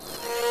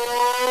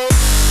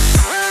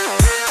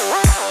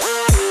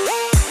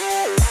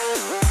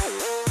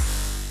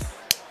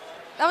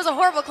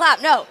horrible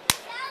clap. No.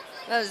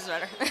 That was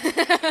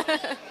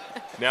better.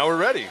 Now we're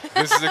ready.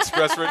 This is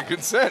express written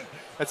consent.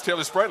 That's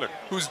Taylor Spreitler,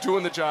 who's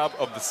doing the job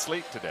of the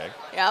slate today.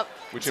 Yep.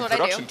 Which in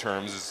production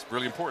terms is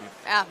really important.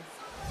 Yeah.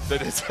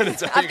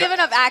 I've given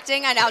up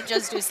acting. I now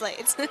just do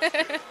slates.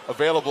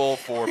 Available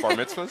for bar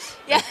mitzvahs.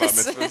 Yes. Bar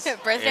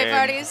mitzvahs Birthday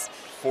parties.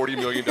 $40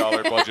 million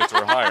budgets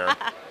or higher.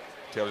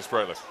 Taylor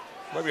Spreitler.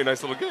 Might be a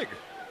nice little gig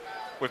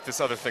if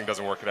this other thing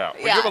doesn't work it out.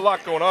 But you have a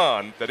lot going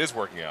on that is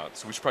working out,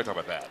 so we should probably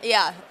talk about that.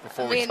 Yeah.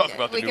 Before we talk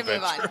about the new venture.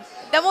 Move on.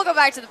 Then we'll go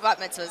back to the bat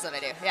mitzvahs that I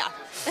do.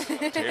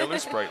 Yeah. Taylor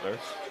Spreitler,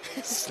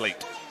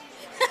 slate.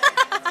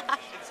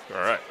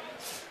 All right.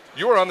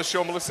 You were on the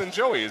show Melissa and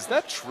Joey. Is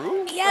that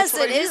true? Yes,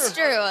 it is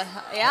true.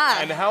 Yeah.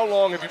 And how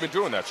long have you been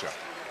doing that show?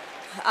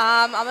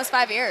 Almost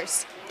 5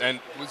 years. And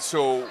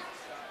so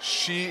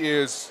she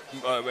is,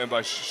 and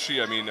by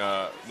she I mean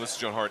Melissa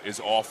Joan Hart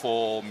is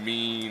awful,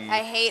 mean.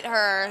 I hate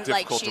her.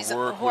 Like she's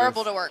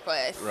horrible to work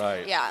with.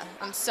 Right. Yeah.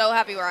 I'm so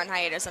happy we're on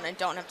hiatus and I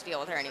don't have to deal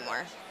with her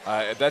anymore.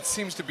 That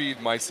seems to be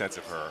my sense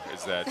of her,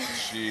 is that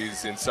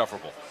she's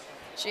insufferable.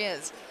 She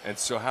is. And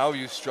so how have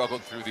you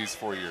struggled through these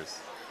 4 years?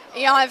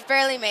 You know, I've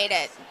barely made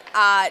it.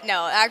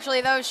 No,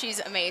 actually, though,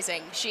 she's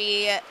amazing.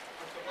 She,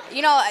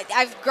 you know,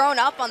 I've grown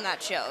up on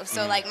that show.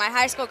 So, like, my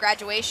high school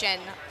graduation,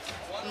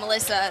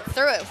 Melissa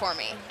threw it for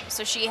me.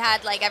 So she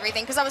had, like,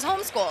 everything, because I was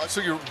homeschooled.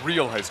 So your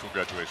real high school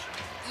graduation?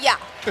 Yeah.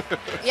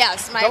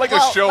 Yes. Not like a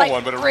show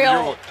one, but a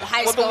real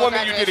high school the one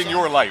that you did in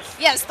your life.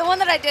 Yes, the one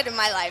that I did in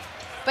my life.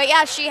 But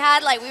yeah, she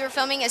had, like, we were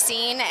filming a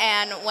scene,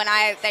 and when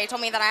they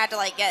told me that I had to,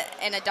 like, get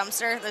in a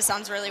dumpster. This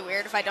sounds really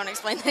weird if I don't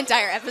explain the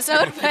entire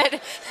episode, but.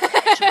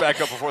 Should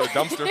back up before the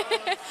dumpster.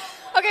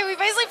 Okay, we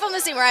basically filmed the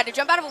scene where I had to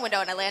jump out of a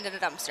window and I landed in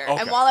a dumpster. Okay.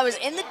 And while I was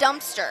in the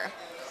dumpster,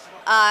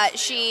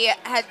 she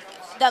had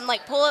done,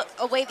 like, pull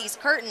away these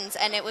curtains,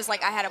 and it was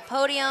like I had a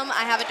podium,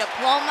 I have a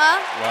diploma.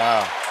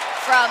 Wow.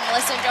 From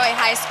Melissa and Joey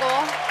High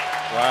School.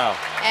 Wow.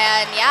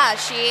 And yeah,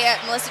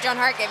 Melissa Joan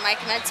Hart gave my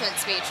commencement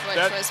speech,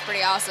 which was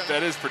pretty awesome.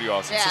 That is pretty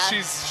awesome. Yeah.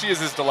 So she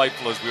is as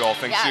delightful as we all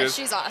think she is.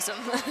 Yeah, she's awesome.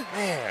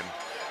 Man.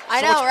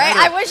 I know, right?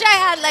 I wish I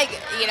had, like,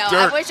 you know,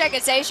 I wish I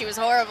could say she was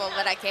horrible,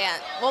 but I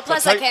can't. Well,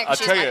 plus I can't because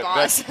she's my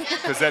boss.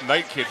 Because that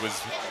night kid was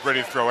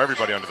ready to throw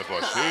everybody under the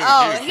bus.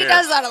 He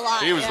does that a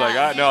lot. He was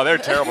like, no, they're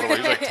terrible. He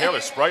was like Taylor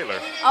Spreitler.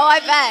 Oh, I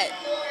bet.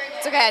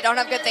 It's okay. I don't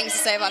have good things to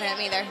say about him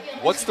either.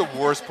 What's the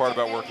worst part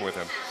about working with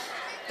him?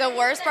 The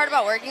worst part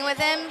about working with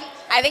him,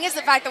 I think it's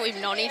the fact that we've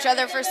known each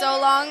other for so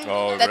long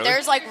that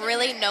there's, like,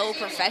 really no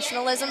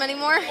professionalism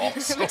anymore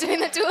between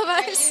the two of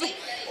us.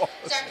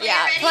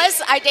 Yeah.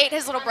 Plus, I date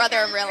his little brother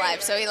in real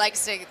life, so he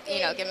likes to,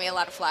 you know, give me a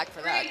lot of flack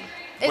for that.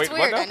 It's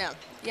weird, I know.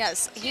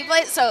 Yes. He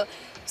plays, so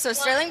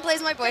Sterling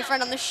plays my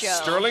boyfriend on the show.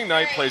 Sterling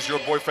Knight plays your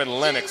boyfriend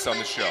Lennox on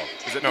the show.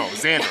 Is it? No,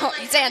 Xander. No,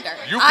 Xander.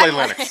 You play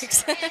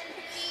Lennox.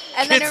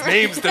 And kids'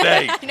 names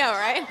today. I know,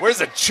 right? Where's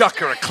a Chuck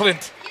or a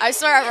Clint? I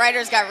swear our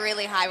writers got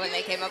really high when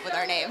they came up with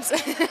our names.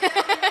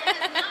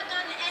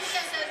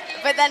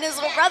 But then his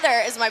little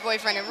brother is my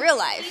boyfriend in real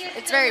life.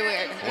 It's very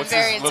weird. What's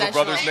very his little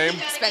brother's name?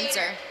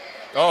 Spencer.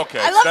 Oh, okay.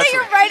 I love that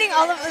you're writing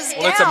all of this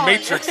down. Well, it's a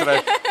matrix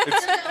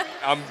that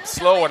I'm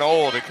slow and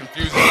old. It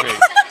confuses me.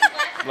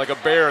 I'm like a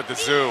bear at the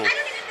zoo.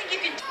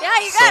 Yeah,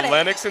 you got it. So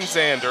Lennox and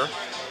Xander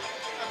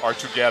are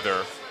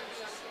together.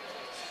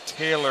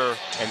 Taylor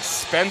and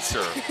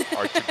Spencer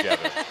are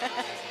together.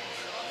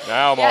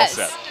 Now I'm all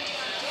set.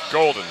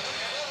 Golden.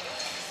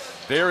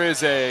 There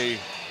is a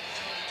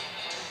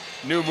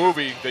new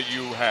movie that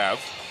you have,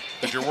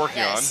 that you're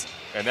working on,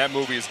 and that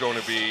movie is going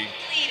to be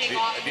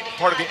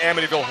part of the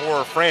Amityville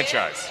horror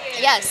franchise.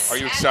 Yes. Are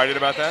you excited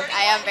about that?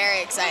 I am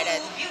very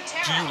excited.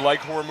 Do you like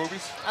horror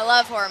movies? I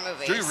love horror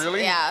movies. Do you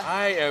really? Yeah.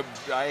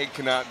 I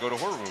cannot go to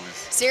horror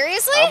movies.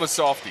 Seriously? I'm a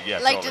softie, yeah.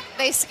 Like, totally. do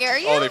they scare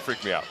you? Oh, they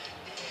freak me out.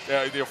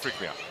 They'll freak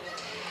me out.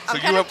 I'm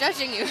kind of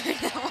judging you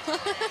right now.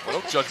 Well,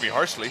 don't judge me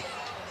harshly.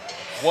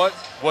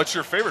 What's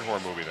your favorite horror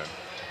movie then?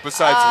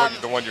 Besides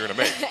the one you're going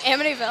to make.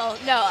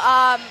 Amityville. No,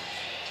 I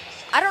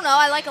don't know.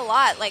 I like a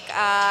lot. Like,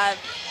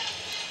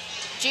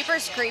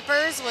 Jeepers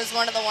Creepers was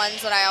one of the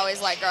ones that I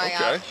always liked growing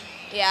up.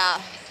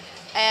 Yeah.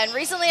 And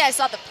recently I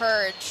saw The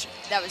Purge.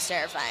 That was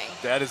terrifying.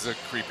 That is a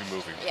creepy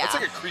movie. Yeah. That's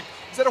like a creep.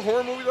 Is that a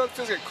horror movie though? It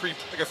feels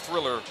like a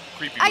thriller,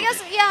 creepy movie.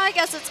 I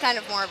guess it's kind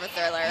of more of a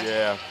thriller.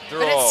 Yeah.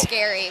 But it's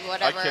scary,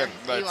 whatever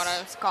you want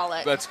to call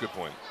it. That's a good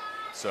point.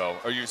 So,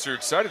 you're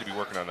excited to be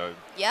working on a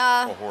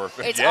horror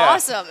film? It's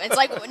awesome. It's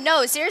like,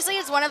 no, seriously,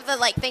 it's one of the,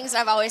 like, things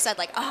I've always said,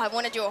 like, I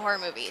want to do a horror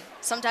movie.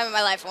 Sometime in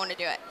my life I want to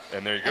do it.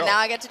 And there you go. And now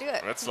I get to do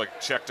it. That's, like,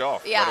 checked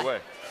off right away.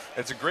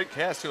 It's a great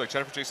cast, too. Like,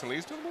 Jennifer Jason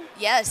Leigh's doing it?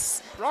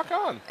 Yes. Rock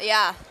on.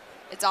 Yeah.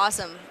 It's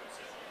awesome.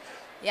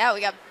 Yeah,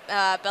 we got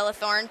Bella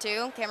Thorne,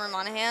 too. Cameron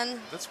Monaghan.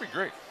 That's pretty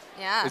great.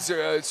 Yeah.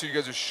 So you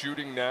guys are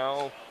shooting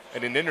now,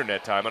 and in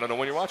internet time, I don't know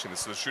when you're watching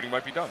this, so the shooting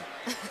might be done.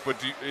 But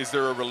is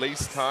there a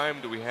release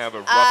time? Do we have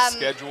a rough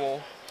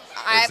schedule?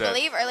 I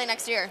believe early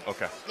next year.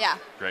 Okay. Yeah.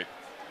 Great.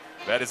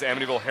 That is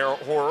Amityville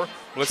Horror,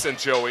 Melissa and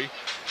Joey.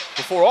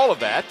 Before all of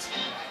that,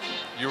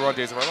 you were on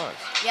Days of Our Lives.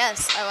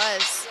 Yes, I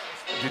was.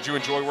 Did you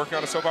enjoy working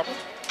on a soap opera?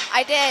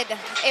 I did.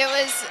 It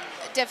was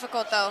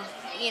difficult, though.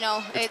 You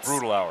know, it's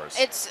brutal hours.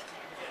 It's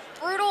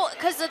brutal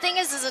because the thing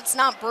is it's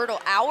not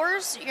brutal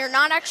hours. You're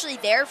not actually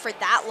there for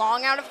that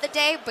long out of the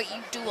day, but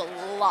you do a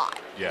lot.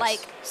 Yes.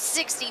 Like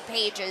 60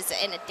 pages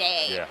in a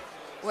day. Yeah.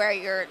 Where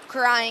you're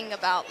crying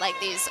about like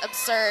these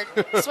absurd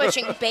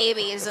switching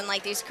babies and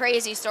like these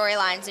crazy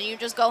storylines, and you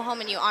just go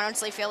home and you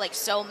honestly feel like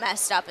so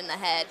messed up in the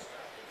head.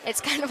 It's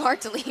kind of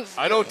hard to leave.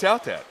 I don't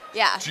doubt that.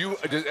 Yeah.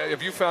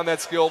 Have you found that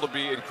skill to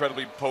be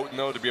incredibly potent,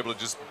 though, to be able to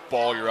just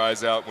bawl your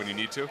eyes out when you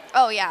need to?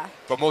 Oh, yeah.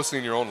 But mostly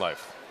in your own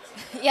life.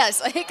 Yes,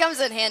 it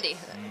comes in handy.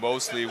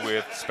 Mostly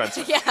with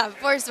Spencer. Yeah,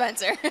 poor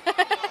Spencer.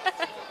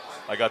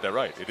 I got that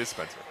right. It is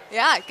Spencer.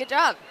 Yeah, good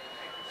job.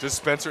 Does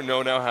Spencer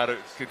know now how to?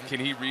 Can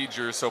he read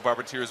your soap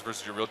opera tears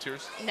versus your real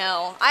tears?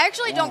 No, I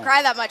actually don't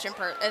cry that much in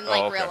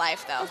real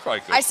life, though. That's probably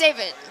good. I save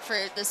it for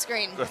the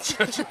screen.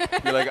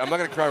 You're like, I'm not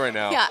gonna cry right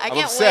now. Yeah, I I'm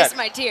can't upset, waste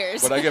my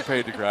tears. But I get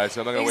paid to cry,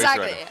 so I'm not gonna waste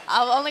exactly. it right now.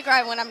 I'll only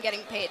cry when I'm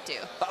getting paid to.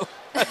 Oh,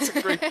 that's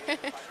a great.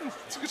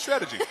 It's a good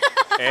strategy.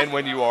 And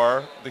when you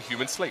are the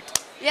human slate.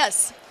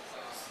 Yes.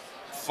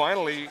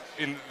 Finally,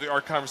 in our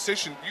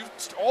conversation,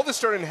 all this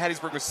started in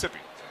Hattiesburg, Mississippi.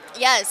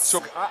 Yes.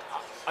 So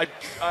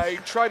I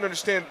try to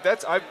understand.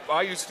 I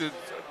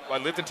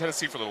lived in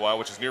Tennessee for a little while,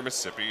 which is near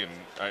Mississippi, and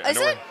I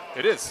know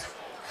it is.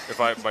 If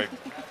my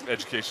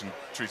education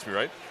treats me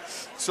right.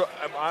 So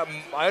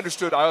I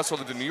understood. I also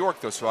lived in New York,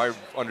 though, so I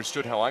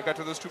understood how I got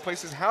to those two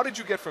places. How did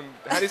you get from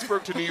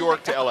Hattiesburg to New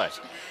York to LA?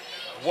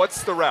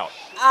 What's the route?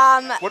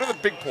 What are the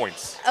big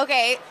points?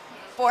 Okay,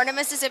 born in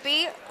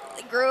Mississippi,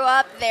 grew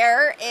up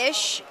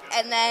there-ish,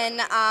 and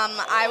then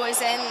I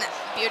was in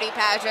beauty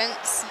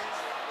pageants.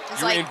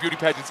 You were in beauty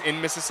pageants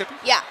in Mississippi?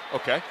 Yeah.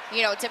 Okay.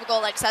 You know,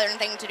 typical like Southern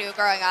thing to do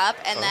growing up.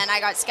 And then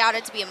I got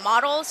scouted to be a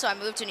model, so I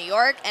moved to New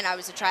York, and I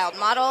was a child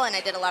model, and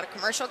I did a lot of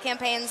commercial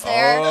campaigns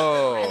there.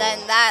 Oh. And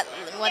then that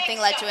one thing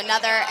led to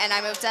another, and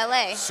I moved to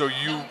LA. So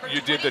you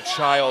did the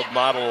child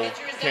model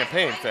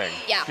campaign thing.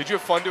 Yeah. Did you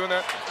have fun doing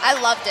that? I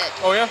loved it.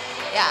 Oh yeah.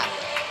 Yeah.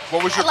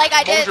 What was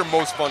your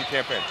most fun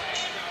campaign?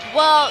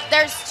 Well,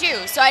 there's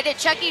two. So I did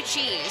Chuck E.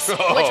 Cheese,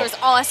 which was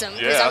awesome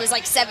because I was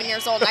like 7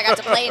 years old and I got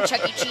to play in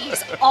Chuck E.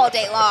 Cheese all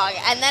day long.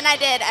 And then I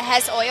did a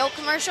Hess Oil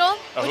commercial,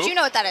 which you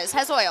know what that is.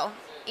 Hess Oil,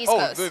 East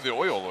Coast. Oh, the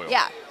oil.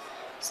 Yeah.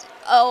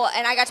 Oh,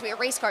 and I got to be a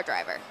race car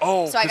driver.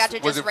 Oh, so I got to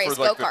just race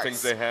go-karts. The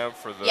things they have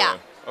for the Okay.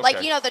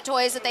 Like, you know, the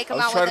toys that they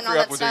come out with and all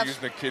that stuff. I was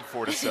trying to figure out what they're using a kid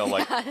for to sell,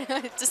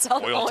 like, to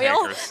sell oil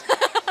tankers.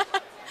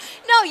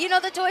 No, you know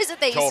the toys that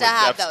they used to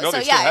have, though. No,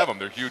 they still have them.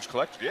 They're huge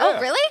collections. Yeah.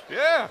 Oh, really?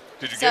 Yeah.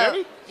 Did you get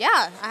any?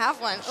 Yeah, I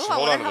have one. Oh, I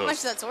wonder how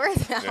much that's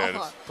worth now. Yeah,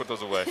 just put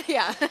those away.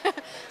 Yeah.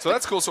 So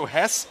that's cool. So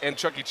Hess and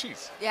Chuck E.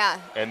 Cheese. Yeah.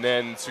 And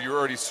then, so you're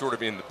already sort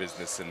of in the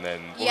business, and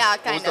then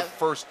kind of. The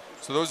first?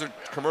 So those are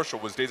commercial.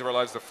 Was Days of Our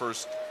Lives the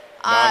first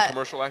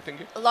non-commercial acting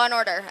gig? Law and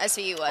Order,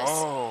 SVU was.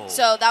 Oh.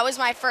 So that was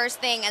my first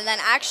thing, and then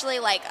actually,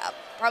 like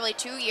probably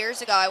 2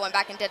 years ago, I went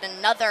back and did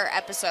another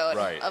episode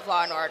of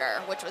Law and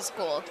Order, which was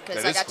cool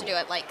because I got to do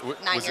it like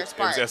 9 years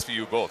apart. It was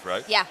SVU both,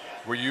 right? Yeah.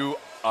 Were you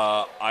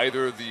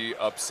either the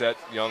upset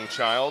young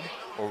child,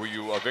 or were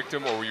you a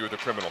victim, or were you the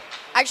criminal?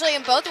 Actually,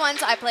 in both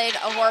ones, I played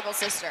a horrible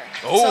sister.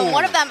 Oh. So in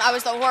one of them, I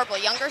was the horrible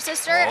younger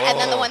sister, and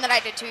then the one that I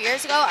did 2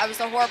 years ago, I was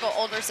the horrible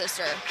older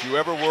sister. Do you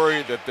ever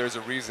worry that there's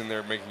a reason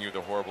they're making you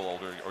the horrible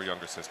older or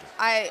younger sister?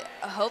 I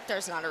hope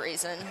there's not a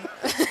reason.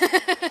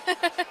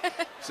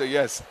 So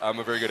yes, I'm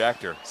a very good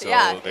actor. So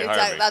yeah, they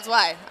hire me. That's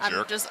why.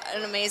 I'm just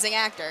an amazing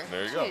actor.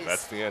 There you go.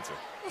 That's the answer.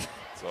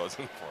 That's all I was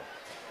looking for.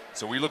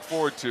 So we look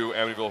forward to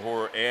Amityville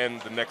Horror and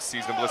the next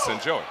season of Melissa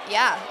and Joey.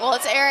 Yeah. Well,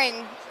 it's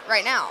airing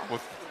right now.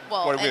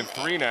 What are we in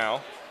 3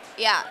 now?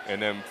 Yeah. And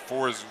then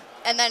 4 is.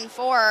 And then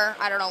 4,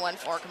 I don't know when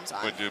 4 comes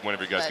on.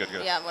 Whenever you guys get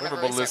together. Yeah, whenever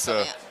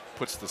Melissa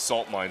puts the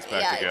salt mines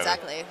back together. Yeah,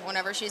 exactly.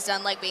 Whenever she's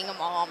done like being a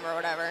mom or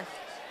whatever.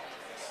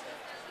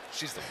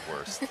 She's the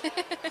worst.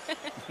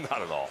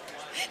 Not at all.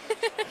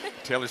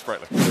 Taylor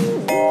Spreitler.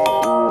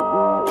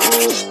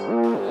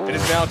 It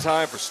is now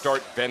time for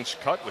Start Bench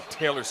Cut with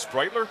Taylor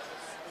Spreitler.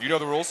 You know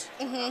the rules?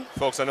 Mm-hmm.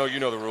 Folks, I know you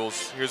know the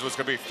rules. Here's what's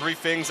going to be: 3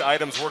 things,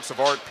 items, works of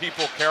art,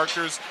 people,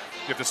 characters.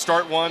 You have to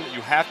start one,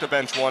 you have to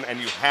bench one, and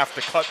you have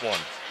to cut one.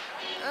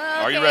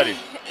 Okay. Are you ready?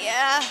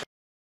 Yeah.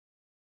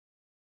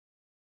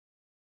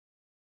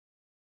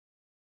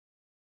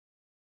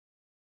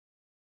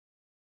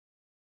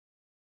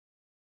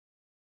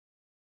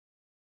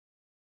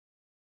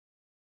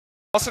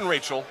 Ross and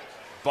Rachel,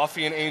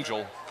 Buffy and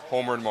Angel,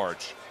 Homer and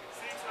Marge.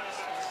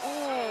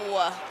 Ooh.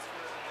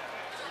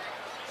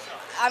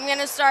 I'm going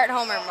to start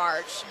Homer and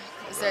Marge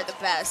because they're the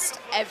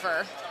best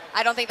ever.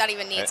 I don't think that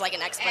even needs like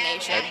an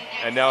explanation.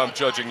 And now I'm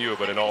judging you,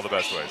 but in all the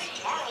best ways.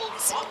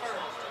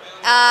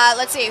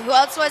 Let's see. Who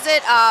else was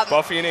it?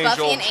 Buffy and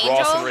Angel,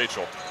 Ross and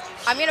Rachel.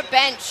 I'm going to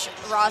bench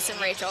Ross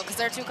and Rachel because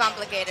they're too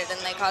complicated and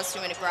they cause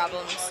too many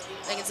problems.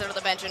 They can sit on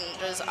the bench and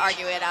just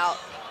argue it out.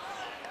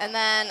 And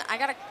then I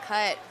got to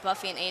cut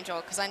Buffy and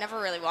Angel because I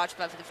never really watched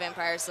Buffy the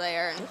Vampire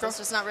Slayer, and that's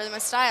just not really my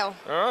style.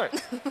 All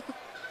right.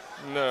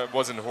 No, it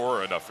wasn't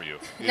horror enough for you.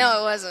 No,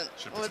 it wasn't.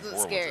 It wasn't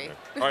scary.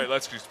 All right,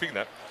 let's speak of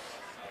that.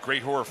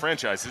 Great horror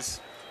franchises.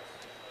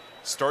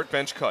 Start,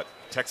 bench, cut.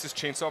 Texas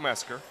Chainsaw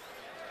Massacre,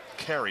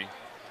 Carrie,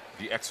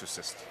 The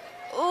Exorcist.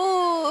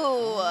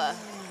 Ooh.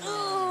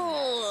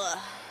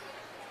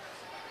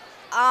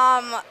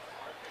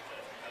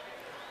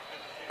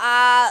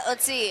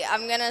 Let's see.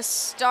 I'm gonna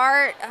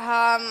start.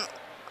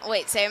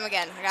 Wait, say them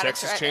again. I gotta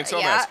Texas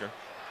Chainsaw Massacre,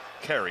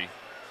 Carrie,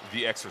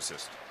 The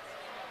Exorcist.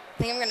 I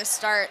think I'm gonna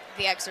start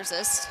The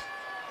Exorcist.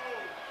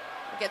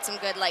 Get some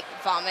good like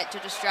vomit to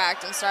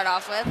distract and start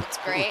off with. It's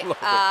great.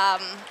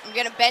 I'm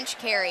gonna bench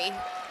Carrie.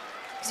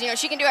 Because, you know,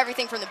 she can do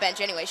everything from the bench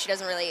anyway. She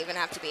doesn't really even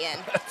have to be in.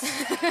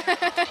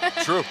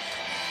 True.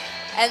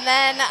 And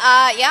then,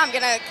 yeah, I'm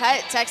gonna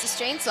cut Texas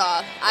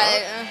Chainsaw.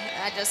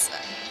 I just.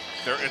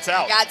 It's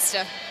out. Gots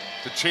to.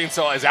 The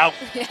chainsaw is out.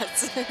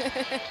 Yes.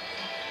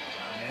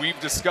 We've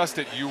discussed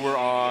it. You were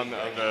on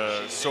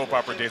the soap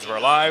opera Days of Our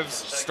Lives.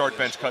 Start,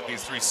 bench, cut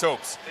these 3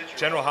 soaps.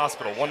 General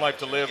Hospital, One Life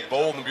to Live,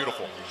 Bold and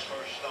Beautiful.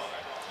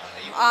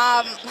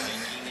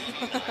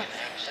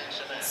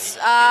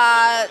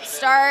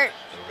 Start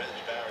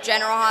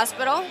General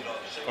Hospital.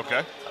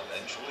 Okay.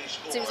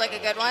 Seems like a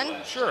good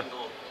one. Sure.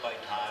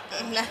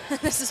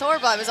 This is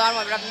horrible. I was on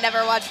one, but I've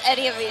never watched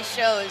any of these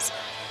shows.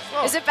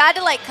 Oh. Is it bad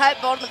to like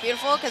cut Bold and the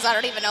Beautiful? Because I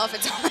don't even know if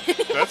it's on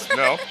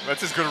anymore.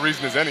 That's as good a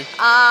reason as any.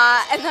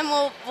 And then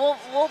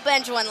we'll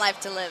bench One Life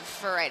to Live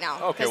for right now.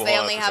 Okay, because they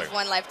only have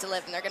one life to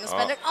live, and they're going to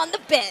spend it on the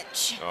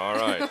bench. All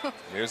right.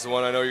 Here's the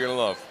one I know you're going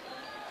to love.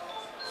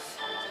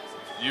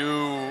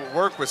 You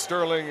work with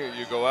Sterling.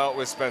 You go out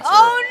with Spencer.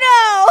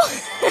 Oh,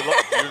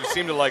 no! You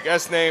seem to like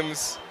S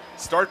names.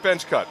 Start,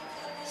 bench, cut.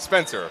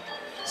 Spencer,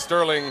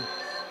 Sterling,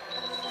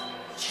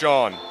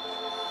 Sean.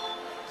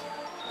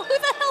 Who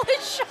the hell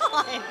is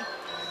Sean?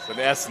 It's an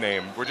S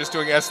name. We're just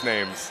doing S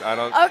names. I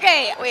don't.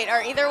 Okay, wait.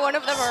 Are either one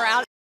of them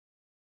around?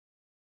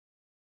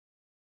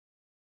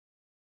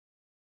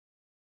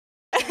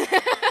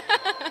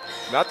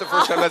 Not the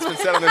first time that's been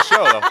said on this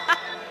show, though.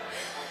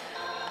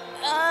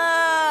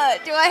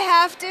 Do I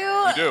have to?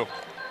 You do.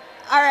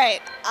 All right.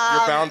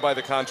 You're bound by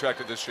the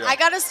contract of this show. I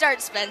got to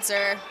start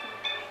Spencer.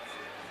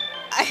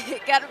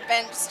 I got to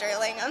bench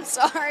Sterling. I'm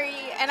sorry.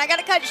 And I got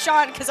to cut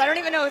Sean because I don't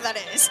even know who that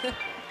is.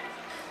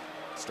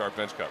 Start,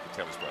 bench, cut with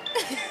Taylor Spreitler.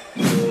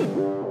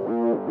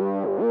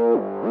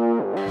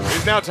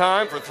 It's now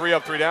time for 3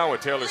 Up, 3 Down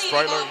with Taylor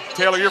Spreitler.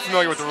 Taylor, you're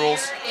familiar with the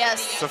rules.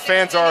 Yes. The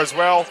fans are as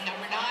well.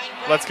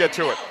 Let's get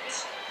to it.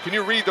 Can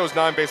you read those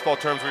 9 baseball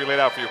terms we laid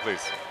out for you,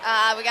 please?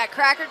 We got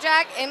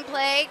crackerjack, in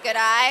play, good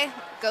eye,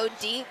 go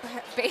deep,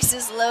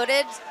 bases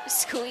loaded,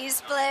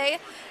 squeeze play,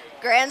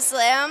 grand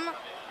slam,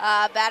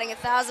 batting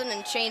 1,000,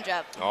 and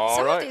changeup.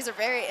 Some of these are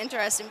very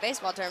interesting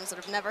baseball terms that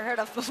I've never heard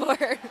of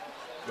before.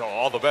 No,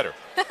 all the better.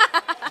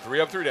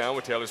 3 Up, 3 Down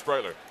with Taylor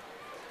Spreitler.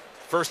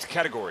 First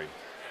category,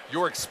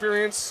 your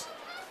experience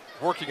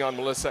working on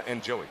Melissa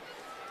and Joey.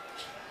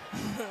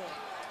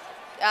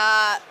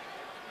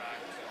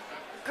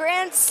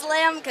 Grand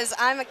slam, because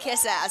I'm a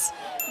kiss ass.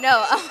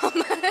 No,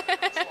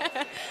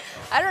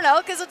 I don't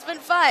know, because it's been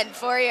fun.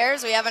 4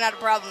 years, we haven't had a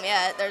problem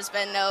yet. There's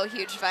been no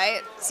huge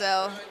fight,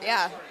 so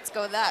yeah, let's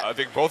go with that. I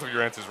think both of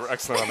your answers were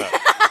excellent on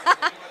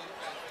that.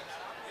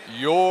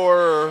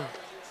 Your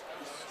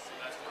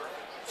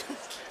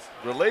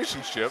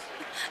relationship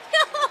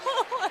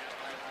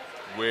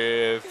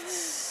with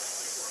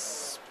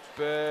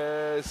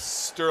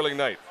Sterling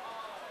Knight.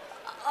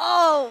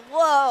 Oh,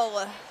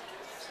 whoa.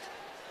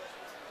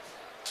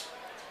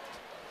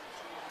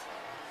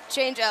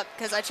 Change up,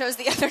 because I chose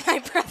the other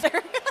Knight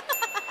brother.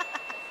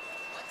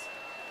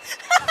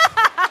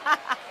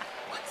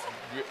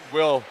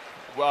 We'll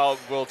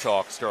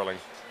talk, Sterling.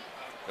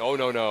 Oh,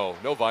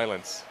 no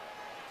violence.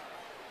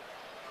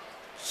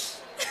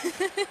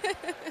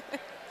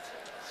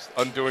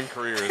 Undoing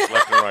careers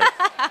left and right.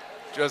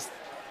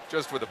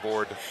 Just with a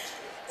board.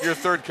 Your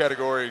third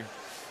category,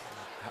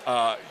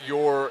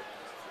 your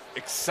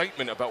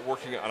excitement about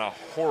working on a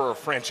horror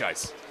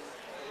franchise.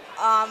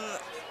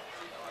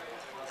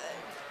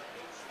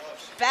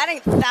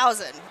 Batting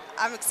 1,000.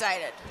 I'm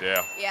excited.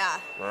 Yeah. Yeah.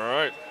 All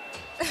right.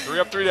 3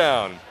 Up, 3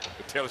 Down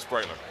with Taylor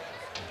Spreitler.